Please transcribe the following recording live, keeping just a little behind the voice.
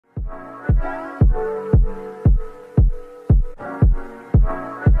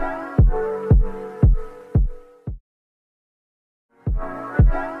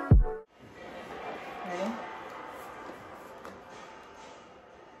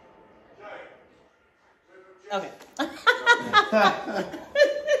Okay. All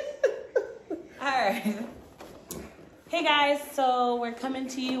right. Hey guys, so we're coming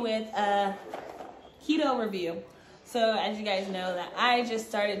to you with a keto review. So as you guys know, that I just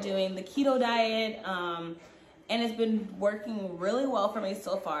started doing the keto diet, and it's been working really well for me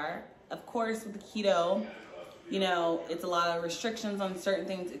so far. Of course, with the keto, you know, it's a lot of restrictions on certain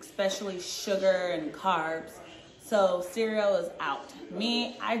things, especially sugar and carbs. So cereal is out.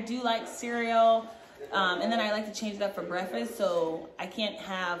 Me, I do like cereal, and then I like to change it up for breakfast. So I can't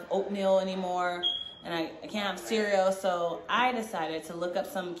have oatmeal anymore, and I can't have cereal. So I decided to look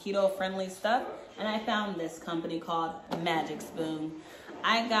up some keto-friendly stuff, and I found this company called Magic Spoon.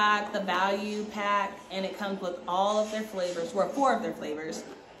 I got the value pack, and it comes with all of their flavors, or 4 of their flavors.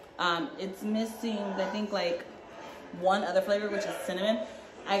 It's missing, I think, like one other flavor, which is cinnamon.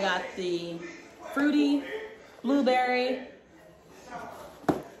 I got the fruity, blueberry,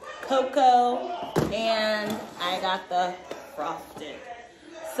 cocoa, and I got the frosted.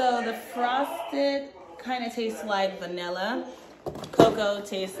 So the frosted kind of tastes like vanilla. Cocoa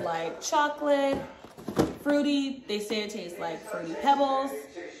tastes like chocolate. Fruity, they say it tastes like Fruity Pebbles.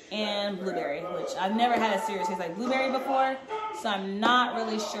 And blueberry, which I've never had a cereal taste like blueberry before, so I'm not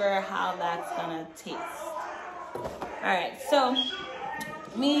really sure how that's gonna taste. All right, so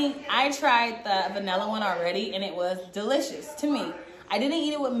I tried the vanilla one already, and it was delicious to me. I didn't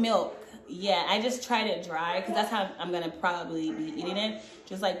eat it with milk yet. I just tried it dry, because that's how I'm gonna probably be eating it.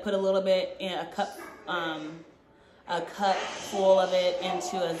 Just like put a little bit in a cup full of it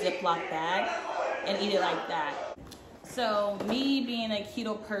into a Ziploc bag and eat it like that. So me being a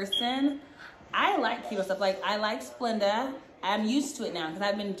keto person, I like keto stuff. Like, I like Splenda. I'm used to it now because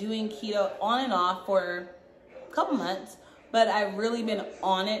I've been doing keto on and off for a couple months, but I've really been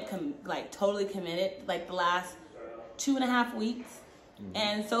on it, like totally committed, like the last 2.5 weeks.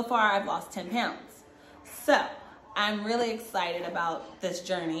 And so far I've lost 10 pounds. So I'm really excited about this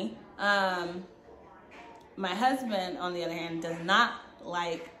journey. My husband, on the other hand, does not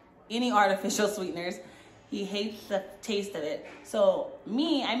like any artificial sweeteners. He hates the taste of it. So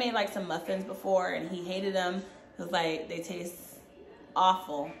me, I made like some muffins before, and he hated them because like they taste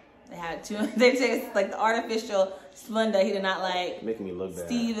awful. They taste like the artificial Splenda. He did not like. Making me look bad.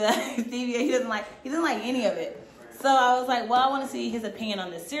 Stevia. He doesn't like any of it. So I was like, well, I want to see his opinion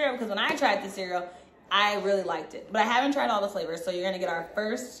on this cereal, because when I tried the cereal, I really liked it. But I haven't tried all the flavors, so you're gonna get our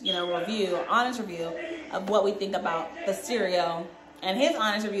first, review, honest review of what we think about the cereal. And his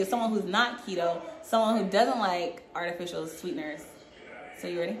honest review is someone who's not keto, someone who doesn't like artificial sweeteners. So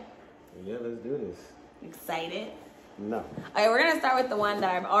you ready? Yeah, let's do this. Excited? No. Okay, we're gonna start with the one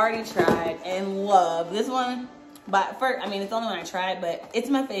that I've already tried and love. This one, but first, it's the only one I tried, but it's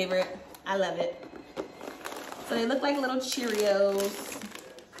my favorite. I love it. So they look like little Cheerios.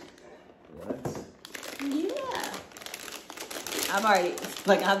 What? Yeah.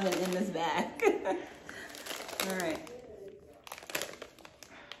 I've been in this bag. All right.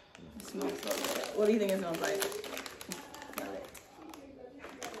 It smells so good. What do you think it smells like?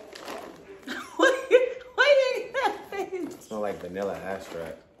 What do you think that face? It smells like vanilla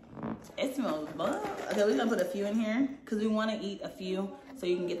extract. It smells good. Okay, we're gonna put a few in here because we want to eat a few so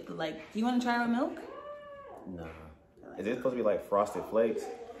you can get the do you want to try it with milk? Nah. Is it supposed to be like Frosted Flakes?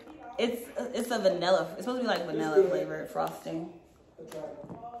 It's a vanilla. It's supposed to be like vanilla flavored frosting.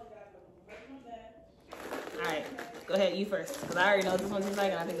 All right, go ahead, you first, because I already know what this one tastes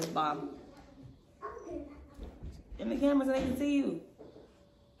like, and I think it's bomb. In the camera so they can see you.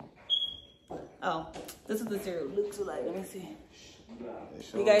 Oh, this is the cereal looks like. Let me see.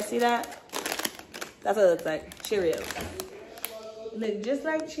 You guys see that? That's what it looks like. Cheerios. Look just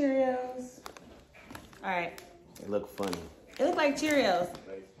like Cheerios. All right. It look funny. It looks like Cheerios.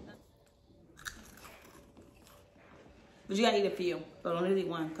 But you gotta eat a few. But only eat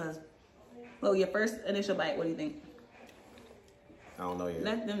one, because, well, your first initial bite, what do you think? I don't know yet.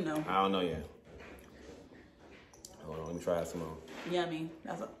 Let them know. I don't know yet. Hold on, let me try some more. Yummy.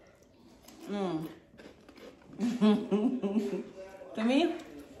 That's a. To me?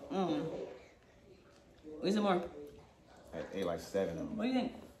 Eat some more. I ate like 7 of them. What do you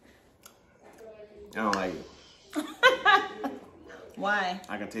think? I don't like it. Why?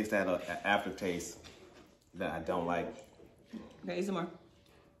 I can taste that aftertaste that I don't like. Okay, eat some more.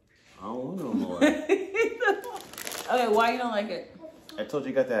 I don't want no more. Okay, why you don't like it? I told you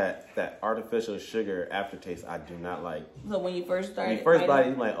you got that artificial sugar aftertaste I do not like. So when you first started, when you first bite it,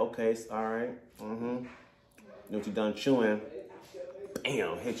 you're like, okay, all right, Then once you're done chewing,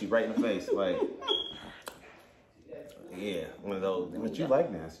 bam, hit you right in the face. Like, yeah, one of those. But you like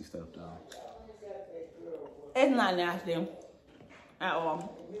nasty stuff, though. It's not nasty at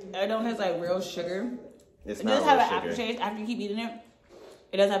all. It don't taste like real sugar. It's It not does have real an sugar. aftertaste after you keep eating it.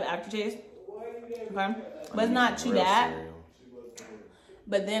 It does have an aftertaste. Okay. But it's not too Real bad. cereal.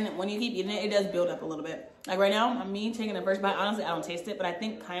 But then when you keep eating it, it does build up a little bit. Like right now, me taking the first bite, honestly, I don't taste it, but I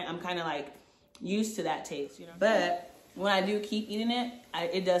think I'm kind of like used to that taste, you know. But when I do keep eating it,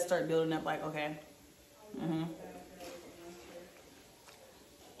 it does start building up like, okay.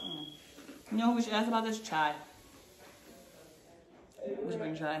 You know who we should ask about this? Chai. We should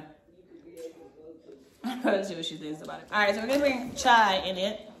bring Chai. Let's see what she thinks about it. All right, so we're gonna bring Chai in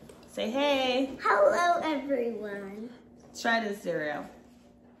it. Say hey. Hello, everyone. Try this cereal.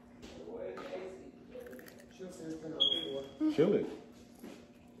 Chew it.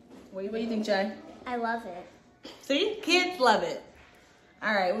 What do you think, Chai? I love it. See, kids love it.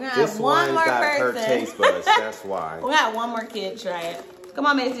 All right, we're gonna This have one more got her person. taste buds. That's why. We got one more kid try it. Come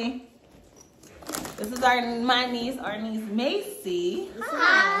on, Macy. This is my niece, Macy.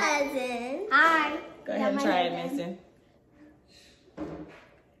 Hi, cousin. Hi. Go ahead and try it, Mason.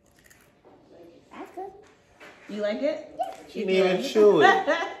 That's good. You like it? She didn't even chew it.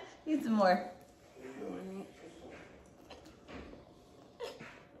 Need some more.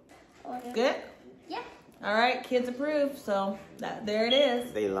 Good? Yeah. All right, kids approve. So there it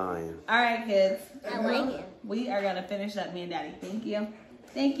is. They lying. All right, kids. I like it. We are going to finish up, me and Daddy. Thank you.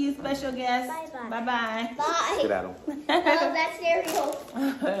 Thank you, special guest. Bye-bye. Bye-bye. Bye. Get at them. I love that cereal. All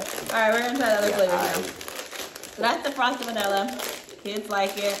right, we're going to try the other flavors now. So that's the frosted vanilla. Kids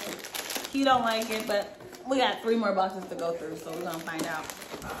like it. You don't like it, but we got 3 more boxes to go through, so we're going to find out.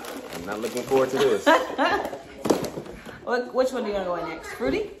 I'm not looking forward to this. Which one are you going to go in next?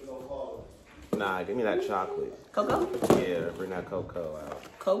 Fruity? Nah, give me that chocolate. Cocoa? Yeah, bring that cocoa out.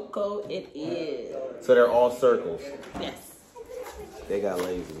 Cocoa it is. So they're all circles. Yes. They got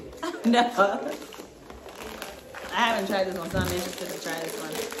lazy. No. I haven't tried this one, so I'm interested to try this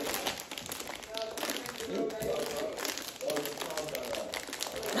one.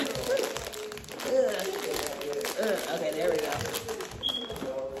 Okay, there we go.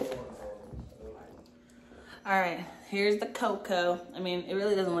 All right, here's the cocoa. I mean, it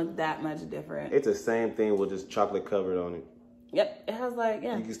really doesn't look that much different. It's the same thing with just chocolate covered on it. Yep, it has like,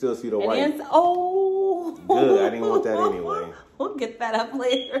 yeah. You can still see the And white. oh. Good, I didn't want that anyway. We'll get that up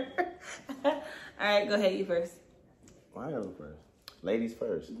later. All right, go ahead, you first. Why I go first? Ladies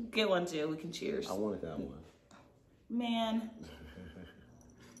first. Get one too, we can cheers. I wanted that one. Man.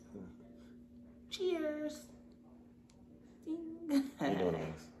 Cheers. Ding. How you doing,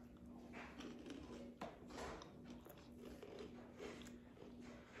 Alex?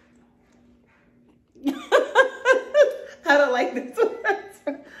 I don't like this one.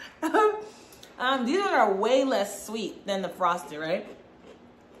 These ones are way less sweet than the frosted, right?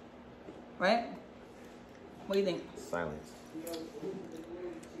 Right? What do you think? Silence.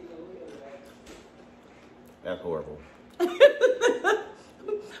 That's horrible.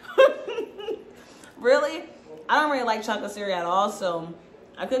 Really? I don't really like chocolate cereal at all, so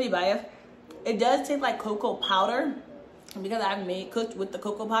I could be biased. It does taste like cocoa powder because I've cooked with the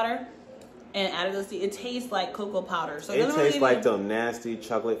cocoa powder and added the seed. It tastes like cocoa powder. So It tastes like them nasty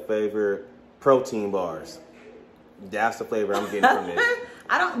chocolate flavored protein bars. That's the flavor I'm getting from this.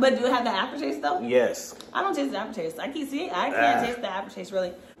 But do it have the aftertaste though? Yes. I don't taste the aftertaste. I can't taste the aftertaste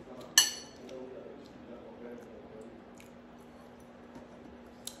really.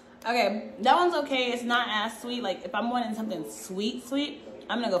 Okay, that one's okay. It's not as sweet. Like if I'm wanting something sweet,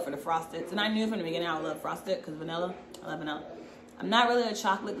 I'm gonna go for the frosted. And I knew from the beginning I would love frosted because vanilla. I love vanilla. I'm not really a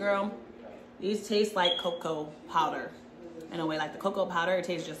chocolate girl. These taste like cocoa powder in a way. Like the cocoa powder, it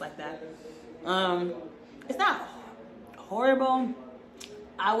tastes just like that. It's not horrible.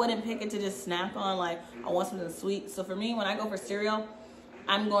 I wouldn't pick it to just snack on. Like I want something sweet. So for me, when I go for cereal,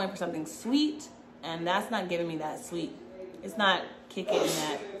 I'm going for something sweet, and that's not giving me that sweet. It's not kicking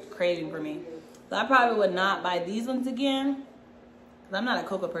that craving for me. So I probably would not buy these ones again because I'm not a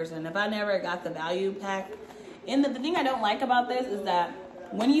cocoa person. If I never got the value pack, and the thing I don't like about this is that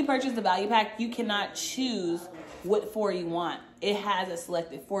when you purchase the value pack, you cannot choose what 4 you want. It has it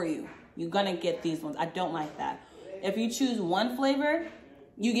selected for you. You're gonna get these ones. I don't like that. If you choose one flavor,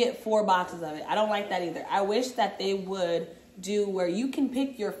 you get 4 boxes of it. I don't like that either. I wish that they would do where you can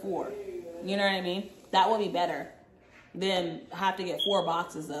pick your 4. You know what I mean? That would be better than have to get 4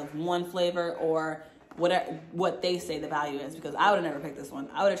 boxes of one flavor or whatever what they say the value is, because I would have never picked this one.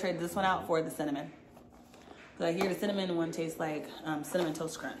 I would have traded this one out for the cinnamon. Because I hear the cinnamon one tastes like Cinnamon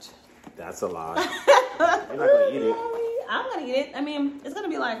Toast Crunch. That's a lie. You're not gonna eat it. I'm gonna eat it. I mean, it's gonna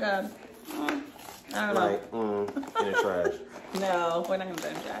be like a, I don't know. Like, in the trash. No, we're not gonna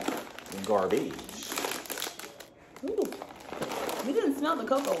throw it in trash. Garbage. Ooh, you didn't smell the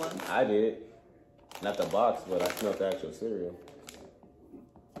cocoa one. I did. Not the box, but I smelled the actual cereal.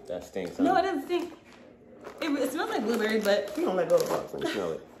 That stinks. No, it doesn't stink. It smells like blueberry, but You don't let go of the box. Let me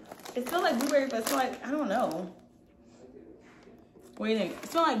smell it. it smells like blueberry, but it's like, I don't know. What do you think? It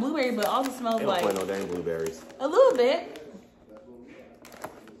smells like blueberry, but also smells They don't like play no dang blueberries. a little bit.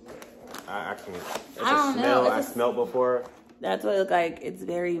 I can't. It's I don't a smell know. I smelled before. That's what it looks like. It's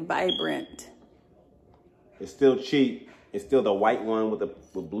very vibrant. It's still cheap. It's still the white one with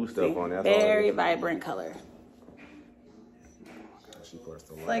blue stuff on it. That's Very all it vibrant color. is. She pours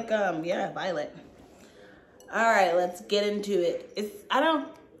the It's light. like yeah, violet. All right, let's get into it.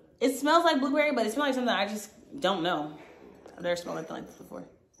 It smells like blueberry, but it smells like something I just don't know. I've never smelled anything like this before.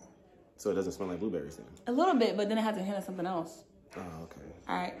 So it doesn't smell like blueberries then? A little bit, but then it has a hint of something else. Oh, okay.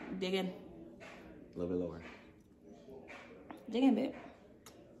 All right, dig in. A little bit lower. Dig in a bit.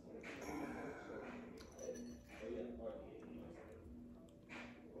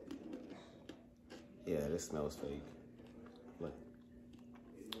 Yeah, this smells fake. Look.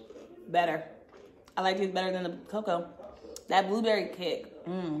 Better. I like these better than the cocoa. That blueberry kick.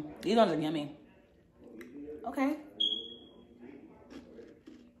 These ones are yummy. Okay.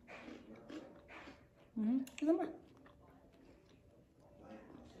 Give them more.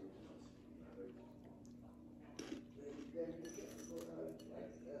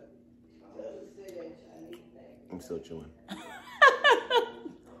 I'm still chewing.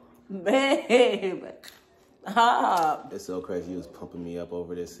 Babe. Stop. It's so crazy. You was pumping me up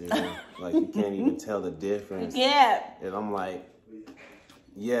over this cereal. Like, you can't even tell the difference. Yeah. And I'm like,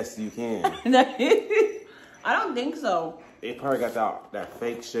 yes, you can. I don't think so. It probably got that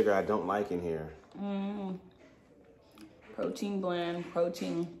fake sugar I don't like in here. Protein blend,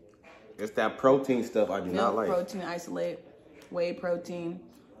 protein. It's that protein stuff I do not like. Protein isolate, whey protein,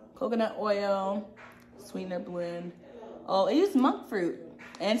 coconut oil, sweetener blend. Oh, it used monk fruit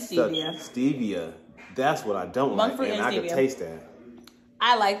and stevia. Stevia. That's what I don't Monk like. fruit And and I can stevia. taste that.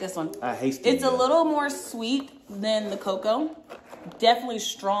 I like this one. I hate stevia. It's a little more sweet than the cocoa. Definitely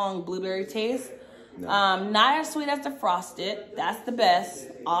strong blueberry taste. No. Not as sweet as the frosted. That's the best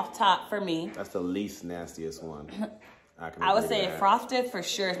off top for me. That's the least nastiest one. I would agree say to that. frosted for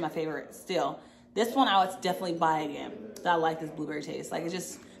sure is my favorite still. This one I would definitely buy again. I like this blueberry taste. Like, it's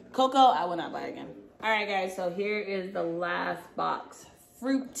just cocoa, I would not buy again. All right, guys, so here is the last box,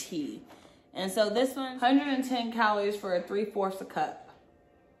 fruit tea. And so this one, 110 calories for a 3/4 a cup.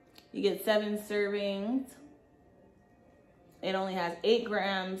 You get 7 servings. It only has 8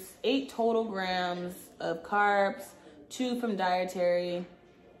 total grams of carbs, 2 from dietary,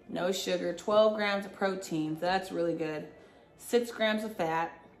 no sugar, 12 grams of protein, so that's really good. 6 grams of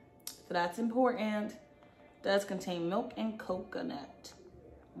fat, so that's important. Does contain milk and coconut.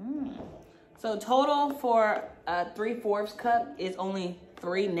 So total for a 3/4 cup is only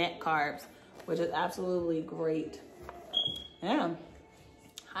 3 net carbs, which is absolutely great. Yeah.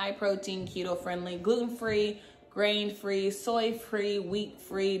 High protein, keto friendly, gluten free, grain free, soy free, wheat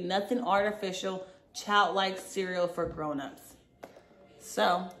free, nothing artificial, childlike cereal for grown-ups.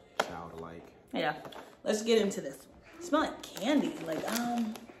 So, Childlike. yeah, let's get into this. It smells like candy, like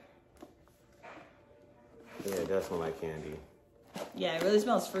Yeah, it does smell like candy. yeah, it really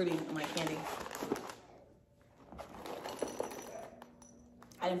smells fruity and like candy.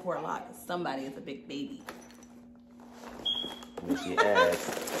 I didn't pour a lot because somebody is a big baby. And then she adds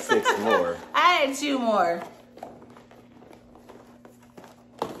 6 more. I had 2 more.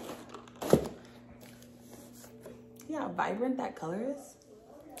 See how vibrant that color is?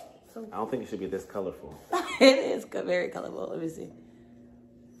 So I don't think it should be this colorful. it is very colorful. Let me see.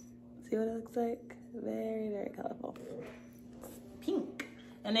 See what it looks like? Very, very colorful. It's pink.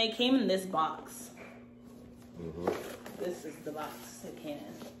 And they came in this box. This is the box it came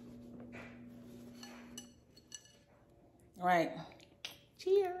in. All right.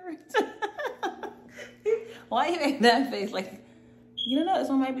 Cheers. Why you make that face? Like, you don't know, this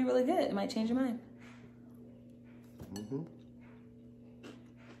one might be really good. It might change your mind.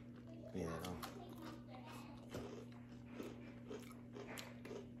 Yeah.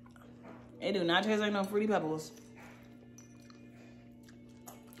 It do not taste like no Fruity Pebbles.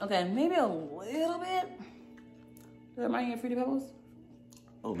 Okay, maybe a little bit. Does it remind you of Fruity Pebbles?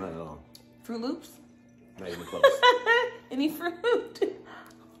 Oh, not at all. Fruit Loops? Not even close. Any fruit?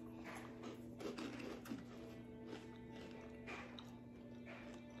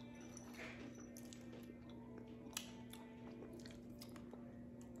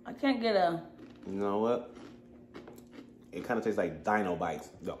 I can't get a... You know what? It kind of tastes like Dino Bites,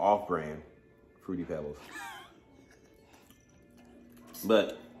 the off-brand Fruity Pebbles.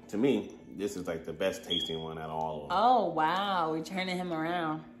 But to me, this is like the best tasting one out of all of them. Oh, wow. We're turning him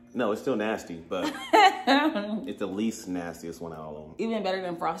around. No, it's still nasty, but it's the least nastiest one out of all of them. Even better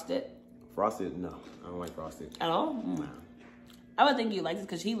than Frosted? Frosted? No, I don't like Frosted. At all? Nah. I would think you like this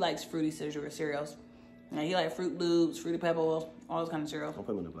because he likes fruity cereals. Like, he likes Fruit Loops, Fruity Pebbles, all those kind of cereals. Don't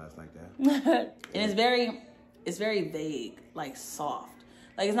put them in the glass like that. And it's very vague, like soft.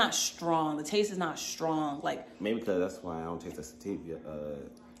 Like, it's not strong. The taste is not strong. Like, maybe because that's why I don't taste the sativa,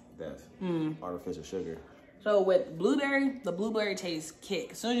 that's artificial sugar. so with blueberry, the blueberry taste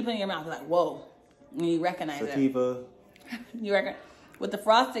kick. As soon as you put it in your mouth, you're like, whoa. And you recognize Sativa. it. With the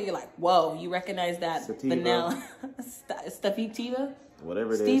Frosted, you're like, whoa. You recognize that Sativa. vanilla. Stevia?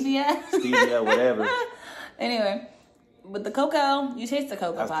 Whatever it is. Stevia? Stevia, whatever. Anyway, with the cocoa, you taste the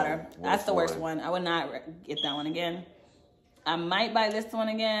cocoa powder. That's the worst one. one. I would not get that one again. I might buy this one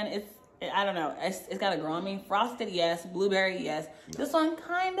again. I don't know. It's got to grow on me. Frosted, yes. Blueberry, yes. No. This one,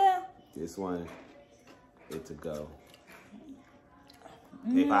 kind of. This one, it's a go.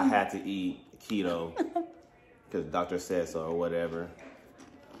 If I had to eat keto, because the doctor said so or whatever,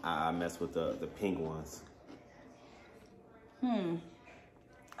 I mess with the pink ones. I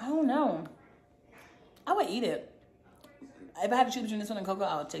don't know. I would eat it. If I had to choose between this one and cocoa,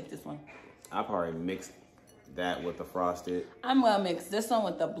 I would take this one. I probably mix that with the Frosted. I'm gonna mix this one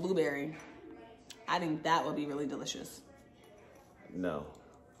with the blueberry. I think that would be really delicious. No.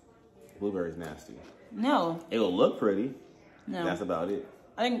 Blueberry's nasty. No. It'll look pretty. No. That's about it.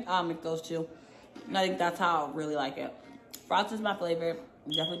 I think I'll mix those two. And I think that's how I really like it. Frosted's my favorite.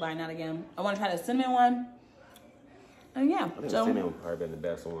 I'm definitely buying that again. I want to try the cinnamon one. And yeah. I think the cinnamon would probably been the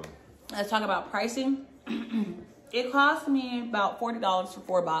best one. Let's talk about pricing. It cost me about $40 for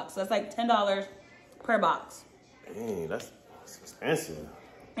 4 boxes. That's like $10 per box. Dang, that's expensive.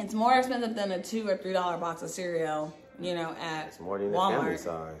 It's more expensive than a $2 or $3 box of cereal, you know, at It's more than Walmart. the family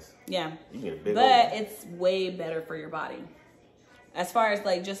size. Yeah. You can get a big But one. it's way better for your body. As far as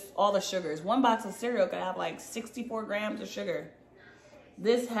like just all the sugars. One box of cereal could have like 64 grams of sugar.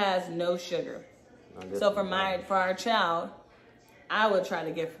 This has no sugar. So for our child, I would try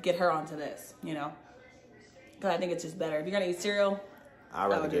to get her onto this, you know. Because I think it's just better. If you're going to eat cereal, I'd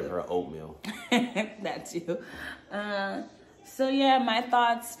rather give her oatmeal. That too. So yeah, my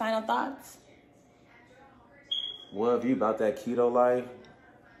thoughts, final thoughts. Well, if you about that keto life,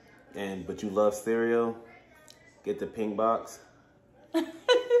 but you love cereal, get the pink box.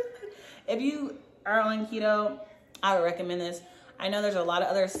 If you are on keto, I would recommend this. I know there's a lot of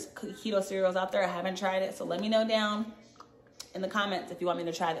other keto cereals out there. I haven't tried it, so let me know down in the comments if you want me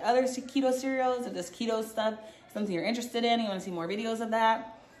to try the other keto cereals, if this keto stuff is something you're interested in. You want to see more videos of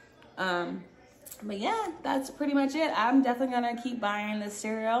that. But yeah, that's pretty much it. I'm definitely going to keep buying this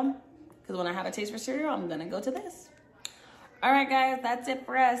cereal because when I have a taste for cereal, I'm going to go to this. All right, guys, that's it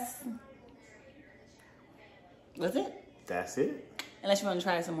for us. That's it. That's it. Unless you want to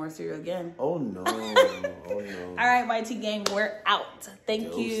try some more cereal again. Oh, no. Oh, no. All right, YT gang, we're out.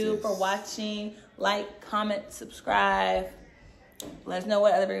 Thank you Doses. for watching. Like, comment, subscribe. Let us know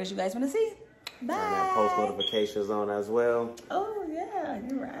what other videos you guys want to see. Bye. Turn that post notifications on as well. Oh, yeah,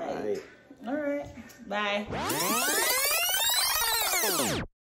 you're right. All right. Bye.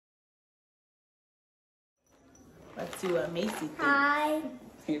 Let's see what Macy thinks. Hi.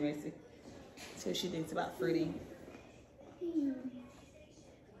 Here, Macy. See what she thinks about fruity.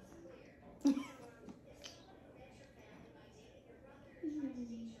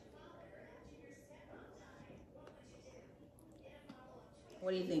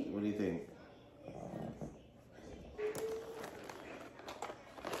 What do you think? What do you think?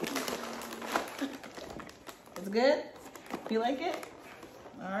 It's good? You like it?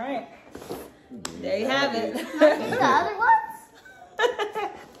 All right. There you have it. The other ones?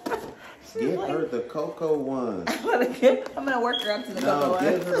 Give her the cocoa one. I'm gonna work her up to the cocoa one.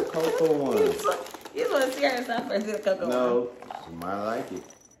 No, give her the cocoa one. You just want to see herself first, the cocoa one. No, she might like it.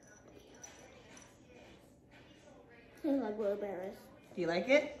 I like blueberries. Do you like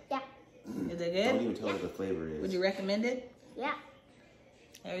it? Yeah. Is it Don't good? even tell her what the flavor is. Would you recommend it? Yeah.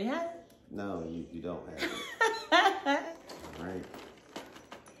 There you have it. No, you don't have it. All right.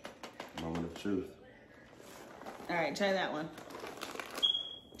 Moment of truth. All right, try that one.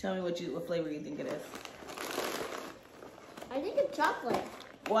 Tell me what flavor you think it is. I think it's chocolate.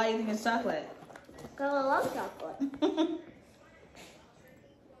 Why do you think it's chocolate? Because I love chocolate.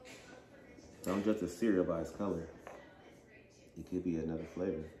 Don't judge the cereal by its color. It could be another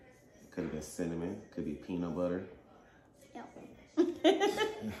flavor. It could have been cinnamon. It could be peanut butter. Yeah.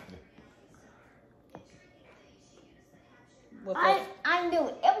 I knew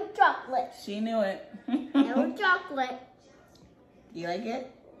it. It was chocolate. She knew it. It was chocolate. You like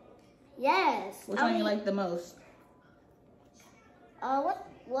it? Yes. Which one you like the most? What?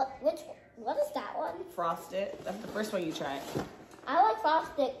 What is that one? Frosted. That's the first one you tried. I like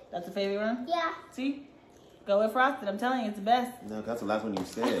frosted. That's the favorite one? Yeah. See? Go with frosted. I'm telling you, it's the best. No, that's the last one you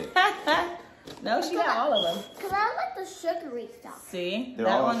said. No, she got all of them. Because I like the sugary stuff. See? They're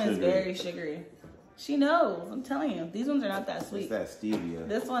that all one is sugary. very sugary. She knows. I'm telling you. These ones are not that sweet. It's that stevia.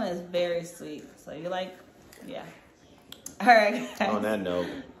 This one is very sweet. So you like, yeah. All right, guys. On that note.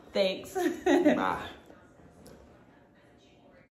 Thanks. Bye.